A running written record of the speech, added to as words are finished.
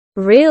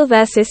Real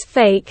versus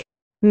fake.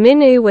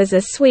 Minu was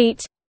a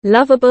sweet,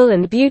 lovable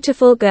and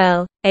beautiful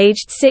girl,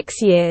 aged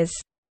 6 years.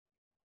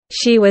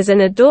 She was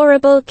an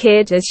adorable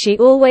kid as she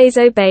always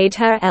obeyed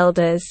her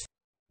elders.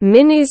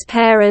 Minu's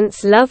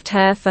parents loved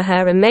her for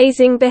her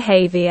amazing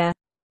behavior.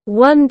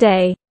 One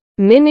day,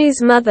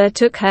 Minu's mother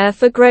took her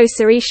for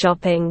grocery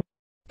shopping.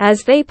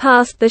 As they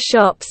passed the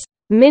shops,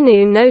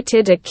 Minu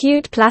noted a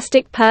cute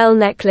plastic pearl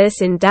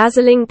necklace in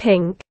dazzling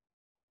pink.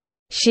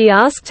 She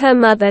asked her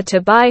mother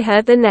to buy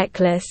her the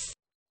necklace.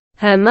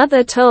 Her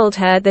mother told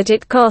her that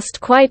it cost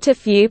quite a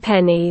few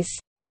pennies.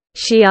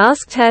 She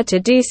asked her to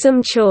do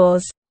some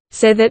chores,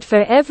 so that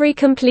for every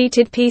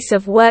completed piece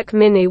of work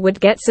Minu would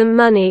get some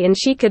money and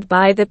she could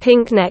buy the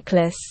pink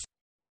necklace.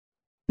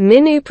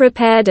 Minu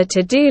prepared a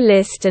to-do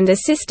list and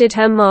assisted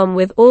her mom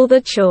with all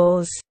the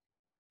chores.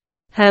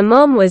 Her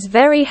mom was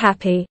very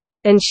happy,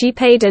 and she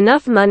paid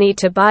enough money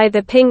to buy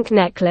the pink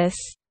necklace.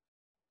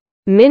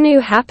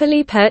 Minu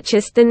happily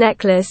purchased the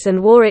necklace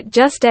and wore it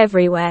just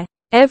everywhere,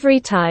 every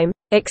time,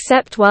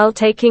 except while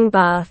taking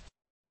bath.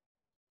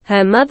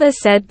 Her mother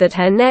said that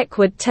her neck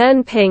would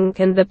turn pink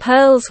and the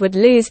pearls would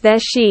lose their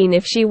sheen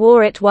if she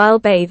wore it while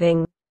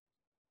bathing.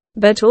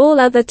 But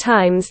all other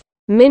times,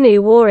 Minu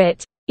wore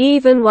it,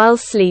 even while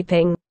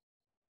sleeping.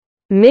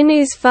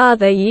 Minu's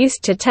father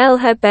used to tell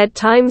her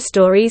bedtime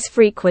stories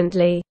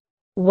frequently.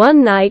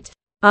 One night,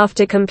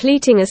 after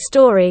completing a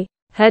story,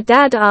 her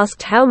dad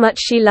asked how much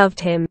she loved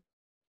him.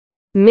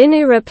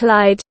 Minu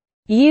replied,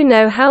 "You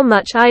know how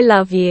much I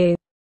love you."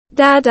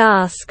 Dad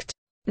asked,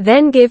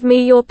 "Then give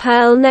me your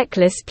pearl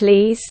necklace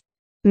please."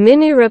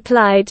 Minu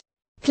replied,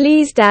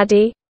 "Please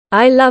Daddy,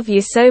 I love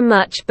you so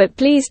much but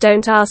please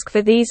don't ask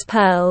for these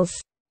pearls.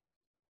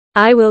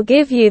 I will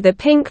give you the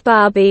pink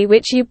Barbie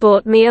which you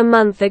bought me a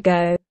month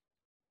ago."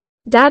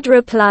 Dad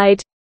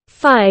replied,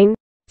 "Fine,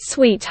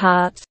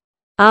 sweetheart."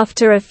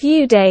 After a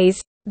few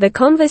days, the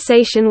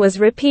conversation was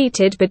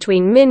repeated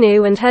between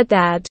Minu and her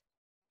dad.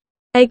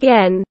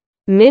 Again,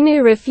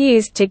 Minu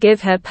refused to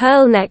give her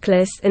pearl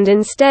necklace and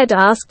instead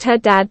asked her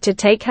dad to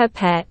take her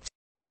pet.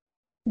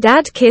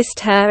 Dad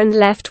kissed her and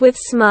left with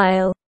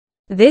smile.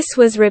 This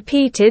was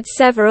repeated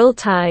several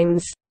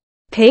times.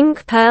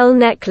 Pink pearl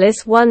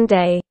necklace. One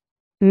day,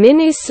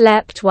 Minu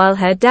slept while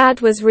her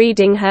dad was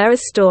reading her a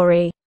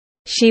story.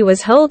 She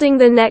was holding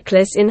the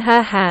necklace in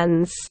her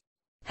hands.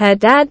 Her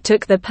dad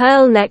took the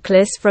pearl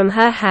necklace from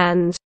her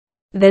hand.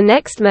 The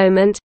next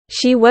moment,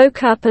 she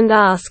woke up and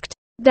asked,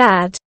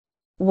 "Dad,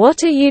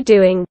 what are you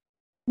doing?"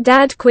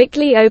 Dad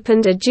quickly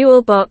opened a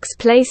jewel box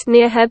placed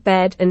near her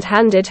bed and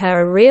handed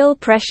her a real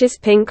precious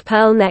pink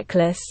pearl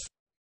necklace.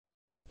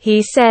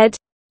 He said,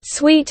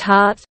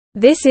 "Sweetheart,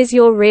 this is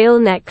your real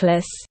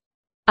necklace.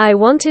 I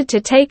wanted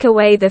to take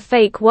away the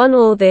fake one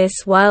all this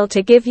while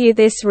to give you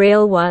this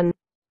real one."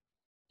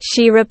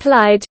 She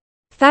replied,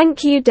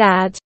 "Thank you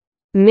Dad."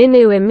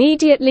 Minu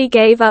immediately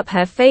gave up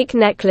her fake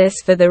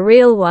necklace for the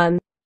real one.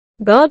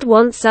 God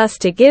wants us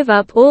to give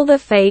up all the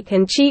fake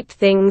and cheap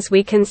things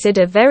we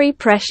consider very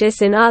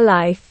precious in our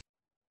life.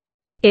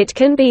 It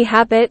can be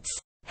habits,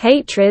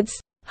 hatreds,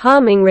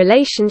 harming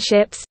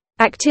relationships,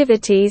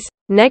 activities,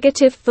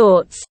 negative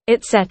thoughts,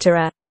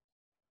 etc.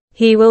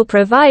 He will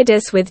provide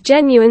us with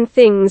genuine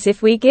things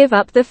if we give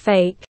up the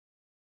fake.